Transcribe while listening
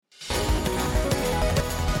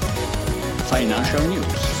Financial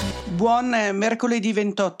News. Buon mercoledì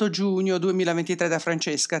 28 giugno 2023 da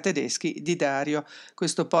Francesca Tedeschi di Dario.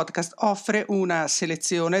 Questo podcast offre una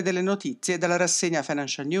selezione delle notizie dalla rassegna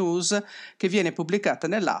Financial News che viene pubblicata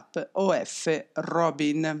nell'app OF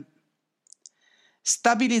Robin.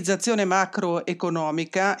 Stabilizzazione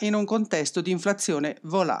macroeconomica in un contesto di inflazione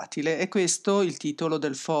volatile. È questo il titolo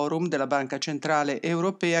del forum della Banca Centrale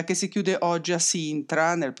Europea che si chiude oggi a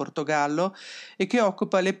Sintra, nel Portogallo, e che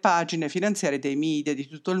occupa le pagine finanziarie dei media di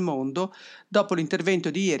tutto il mondo dopo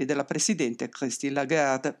l'intervento di ieri della Presidente Christine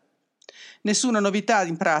Lagarde. Nessuna novità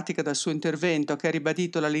in pratica dal suo intervento, che ha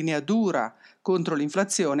ribadito la linea dura contro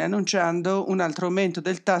l'inflazione, annunciando un altro aumento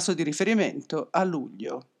del tasso di riferimento a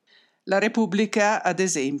luglio. La Repubblica, ad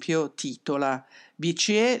esempio, titola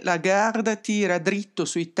BCE Lagarde tira dritto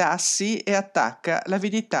sui tassi e attacca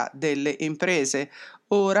l'avidità delle imprese.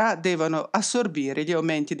 Ora devono assorbire gli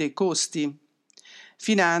aumenti dei costi.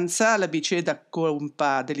 Finanza, la BCE dà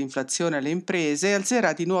colpa dell'inflazione alle imprese e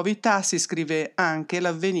alzerà di nuovo i tassi, scrive anche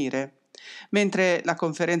l'Avvenire. Mentre la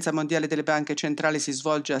conferenza mondiale delle banche centrali si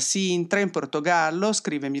svolge a Sintra, in Portogallo,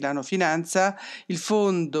 scrive Milano Finanza, il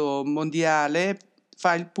Fondo Mondiale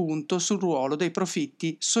fa il punto sul ruolo dei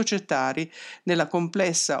profitti societari nella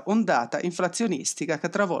complessa ondata inflazionistica che ha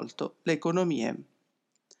travolto le economie.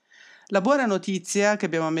 La buona notizia che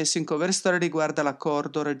abbiamo messo in cover story riguarda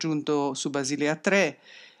l'accordo raggiunto su Basilea 3,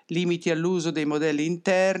 limiti all'uso dei modelli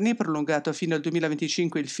interni, prolungato fino al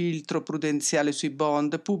 2025 il filtro prudenziale sui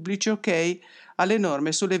bond pubblici, ok alle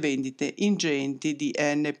norme sulle vendite ingenti di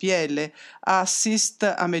NPL, assist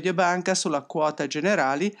a Mediobanca sulla quota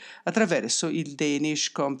generali attraverso il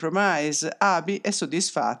Danish Compromise. ABI è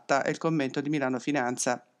soddisfatta, è il commento di Milano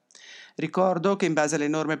Finanza. Ricordo che in base alle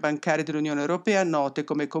norme bancarie dell'Unione Europea, note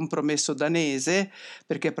come compromesso danese,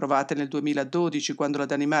 perché approvate nel 2012 quando la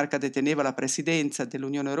Danimarca deteneva la presidenza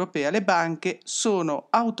dell'Unione Europea, le banche sono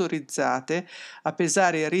autorizzate a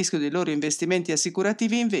pesare il rischio dei loro investimenti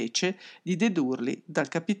assicurativi invece di dedurli dal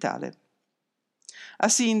capitale. A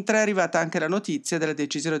Sintra è arrivata anche la notizia della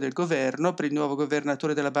decisione del governo per il nuovo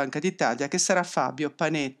governatore della Banca d'Italia, che sarà Fabio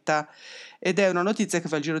Panetta, ed è una notizia che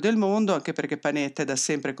fa il giro del mondo anche perché Panetta è da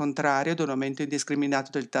sempre contrario ad un aumento indiscriminato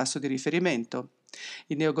del tasso di riferimento.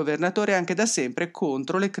 Il neogovernatore è anche da sempre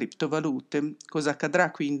contro le criptovalute. Cosa accadrà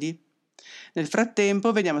quindi? Nel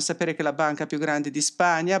frattempo veniamo a sapere che la banca più grande di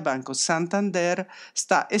Spagna, Banco Santander,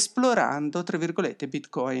 sta esplorando, tra virgolette,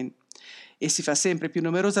 Bitcoin. E si fa sempre più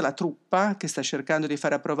numerosa la truppa che sta cercando di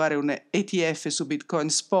fare approvare un ETF su Bitcoin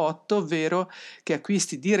Spot, ovvero che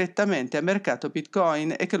acquisti direttamente a mercato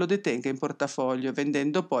Bitcoin e che lo detenga in portafoglio,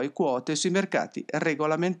 vendendo poi quote sui mercati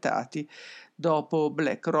regolamentati. Dopo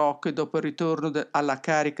BlackRock e dopo il ritorno alla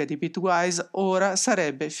carica di Bitwise, ora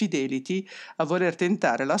sarebbe Fidelity a voler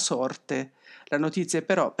tentare la sorte. La notizia è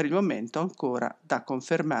però per il momento ancora da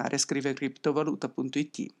confermare, scrive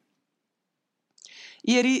criptovaluta.it.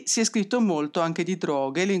 Ieri si è scritto molto anche di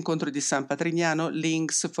droghe. L'incontro di San Patrignano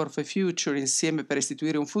Links for the Future, insieme per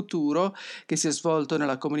istituire un futuro, che si è svolto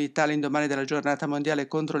nella comunità all'indomani della giornata mondiale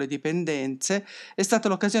contro le dipendenze, è stata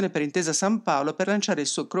l'occasione per Intesa San Paolo per lanciare il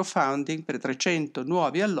suo crowdfunding per 300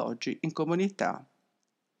 nuovi alloggi in comunità.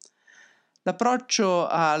 L'approccio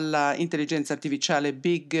alla intelligenza artificiale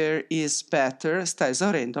Bigger is Better sta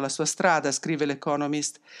esaurendo la sua strada, scrive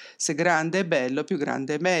l'Economist. Se grande è bello, più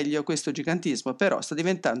grande è meglio. Questo gigantismo però sta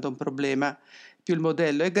diventando un problema. Più il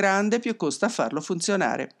modello è grande, più costa farlo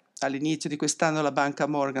funzionare. All'inizio di quest'anno la banca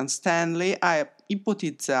Morgan Stanley ha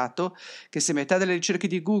ipotizzato che se metà delle ricerche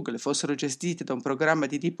di Google fossero gestite da un programma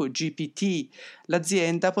di tipo GPT,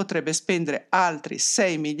 l'azienda potrebbe spendere altri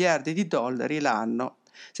 6 miliardi di dollari l'anno.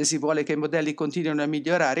 Se si vuole che i modelli continuino a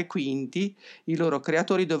migliorare, quindi, i loro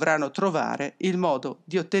creatori dovranno trovare il modo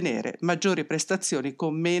di ottenere maggiori prestazioni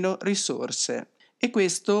con meno risorse. E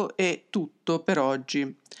questo è tutto per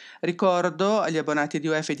oggi. Ricordo agli abbonati di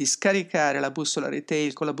OF di scaricare la bussola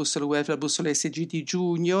retail con la bussola web e la bussola SG di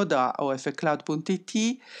giugno da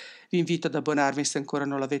ofcloud.it. Vi invito ad abbonarvi se ancora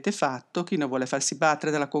non l'avete fatto. Chi non vuole farsi battere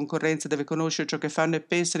dalla concorrenza deve conoscere ciò che fanno e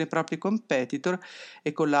pensano i propri competitor,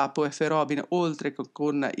 e con l'app OF Robin, oltre che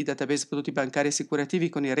con i database prodotti bancari e assicurativi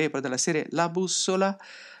con il report della serie La Bussola,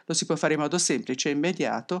 lo si può fare in modo semplice e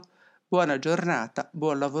immediato. Buona giornata,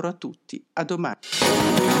 buon lavoro a tutti, a domani.